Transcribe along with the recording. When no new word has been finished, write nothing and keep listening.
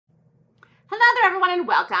Hello there, everyone, and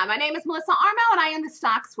welcome. My name is Melissa Armo, and I am the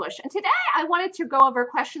Stock Swoosh. And today I wanted to go over a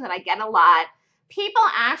question that I get a lot. People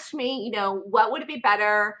ask me, what would it be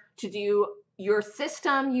better to do your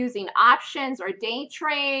system using options or day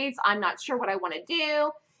trades? I'm not sure what I want to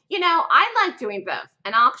do. I like doing both,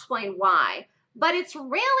 and I'll explain why. But it's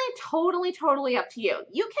really totally up to you.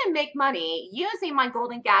 You can make money using my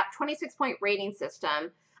Golden Gap 26-point rating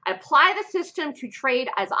system. Apply the system to trade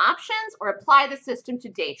as options or apply the system to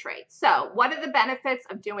day trade. So what are the benefits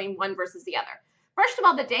of doing one versus the other? First of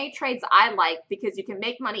all, the day trades I like because you can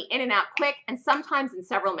make money in and out quick and sometimes in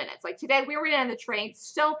several minutes. Like today, we were in the trade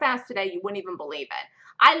so fast today, you wouldn't even believe it.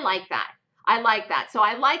 I like that. So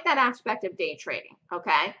I like that aspect of day trading,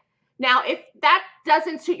 okay? Now, if that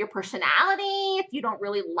doesn't suit your personality, if you don't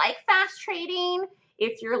really like fast trading,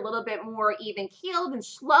 if you're a little bit more even-keeled and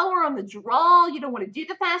slower on the draw, you don't want to do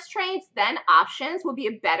the fast trades, then options will be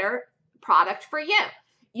a better product for you.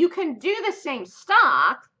 You can do the same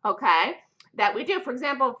stock, okay, that we do. For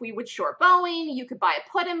example, if we would short Boeing, you could buy a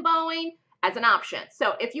put in Boeing as an option.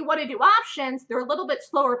 So if you want to do options, they're a little bit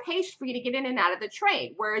slower paced for you to get in and out of the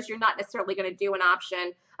trade, whereas you're not necessarily going to do an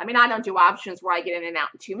option. I mean, I don't do options where I get in and out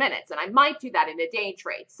in 2 minutes, and I might do that in a day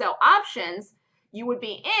trade. So options, you would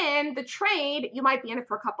be in the trade, you might be in it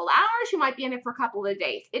for a couple hours, you might be in it for a couple of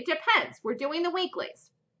days. It depends. We're doing the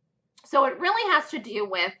weeklies. So it really has to do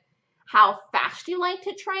with how fast you like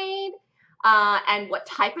to trade and what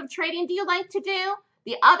type of trading do you like to do.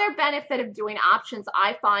 The other benefit of doing options,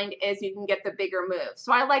 I find, is you can get the bigger moves.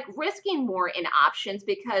 So I like risking more in options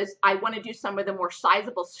because I want to do some of the more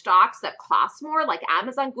sizable stocks that cost more, like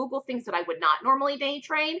Amazon, Google, things that I would not normally day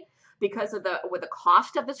trade because of the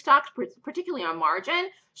cost of the stocks, particularly on margin.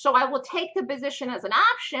 So I will take the position as an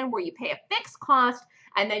option where you pay a fixed cost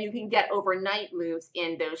and then you can get overnight moves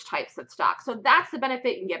in those types of stocks. So that's the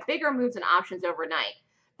benefit. You can get bigger moves in options overnight.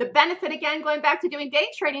 The benefit, again, going back to doing day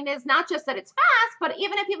trading, is not just that it's fast, but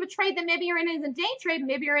even if you have a trade that maybe you're in as a day trade,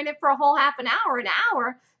 maybe you're in it for a whole half an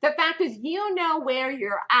hour, the fact is you know where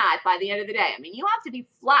you're at by the end of the day. I mean, you have to be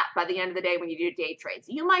flat by the end of the day when you do day trades.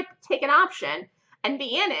 You might take an option and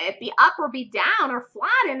be in it, be up or be down or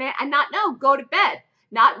flat in it and not know, go to bed,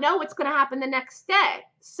 not know what's going to happen the next day.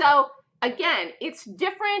 So again, it's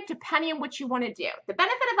different depending on what you want to do. The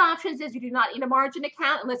benefit of options is you do not need a margin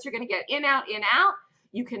account unless you're going to get in, out, in, out.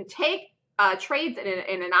 You can take trades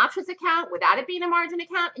in an options account without it being a margin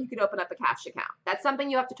account, and you can open up a cash account. That's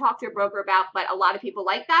something you have to talk to your broker about, but a lot of people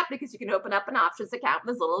like that because you can open up an options account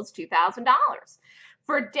with as little as $2,000.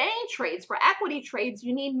 For day trades, for equity trades,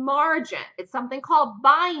 you need margin. It's something called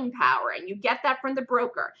buying power, and you get that from the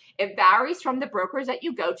broker. It varies from the brokers that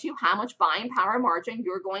you go to how much buying power margin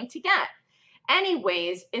you're going to get.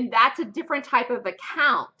 Anyways, and that's a different type of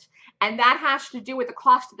account. And that has to do with the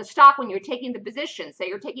cost of the stock when you're taking the position. Say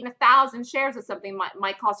you're taking 1,000 shares of something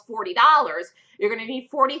might cost $40. You're going to need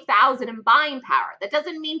 40,000 in buying power. That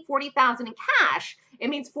doesn't mean 40,000 in cash. It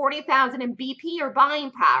means 40,000 in BP or buying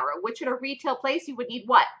power, which at a retail place you would need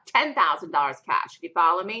what? $10,000 cash, if you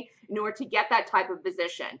follow me, in order to get that type of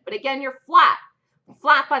position. But again, you're flat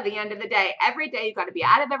by the end of the day. Every day you've got to be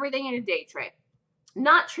out of everything in a day trade.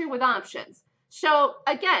 Not true with options. So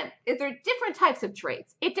again, there are different types of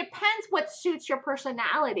trades. It depends what suits your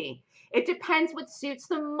personality. It depends what suits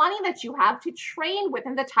the money that you have to trade with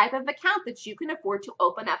and the type of account that you can afford to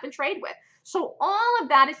open up and trade with. So all of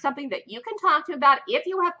that is something that you can talk to about if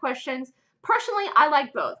you have questions. Personally, I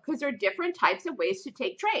like both because there are different types of ways to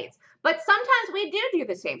take trades. But sometimes we do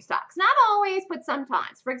the same stocks. Not always, but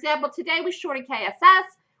sometimes. For example, today we shorted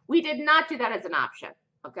KSS. We did not do that as an option,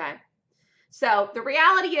 okay? So the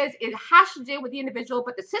reality is it has to do with the individual,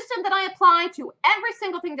 but the system that I apply to every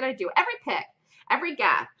single thing that I do, every pick, every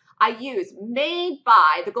gap, I use made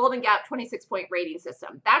by the Golden Gap 26-point rating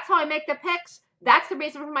system. That's how I make the picks. That's the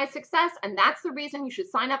reason for my success, and that's the reason you should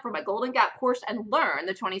sign up for my Golden Gap course and learn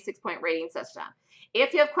the 26-point rating system.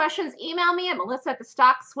 If you have questions, email me at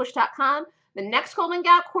melissa@thestockswoosh.com. The next Golden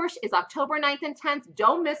Gap course is October 9th and 10th.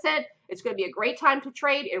 Don't miss it. It's going to be a great time to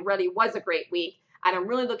trade. It really was a great week. And I'm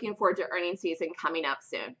really looking forward to earnings season coming up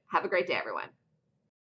soon. Have a great day, everyone.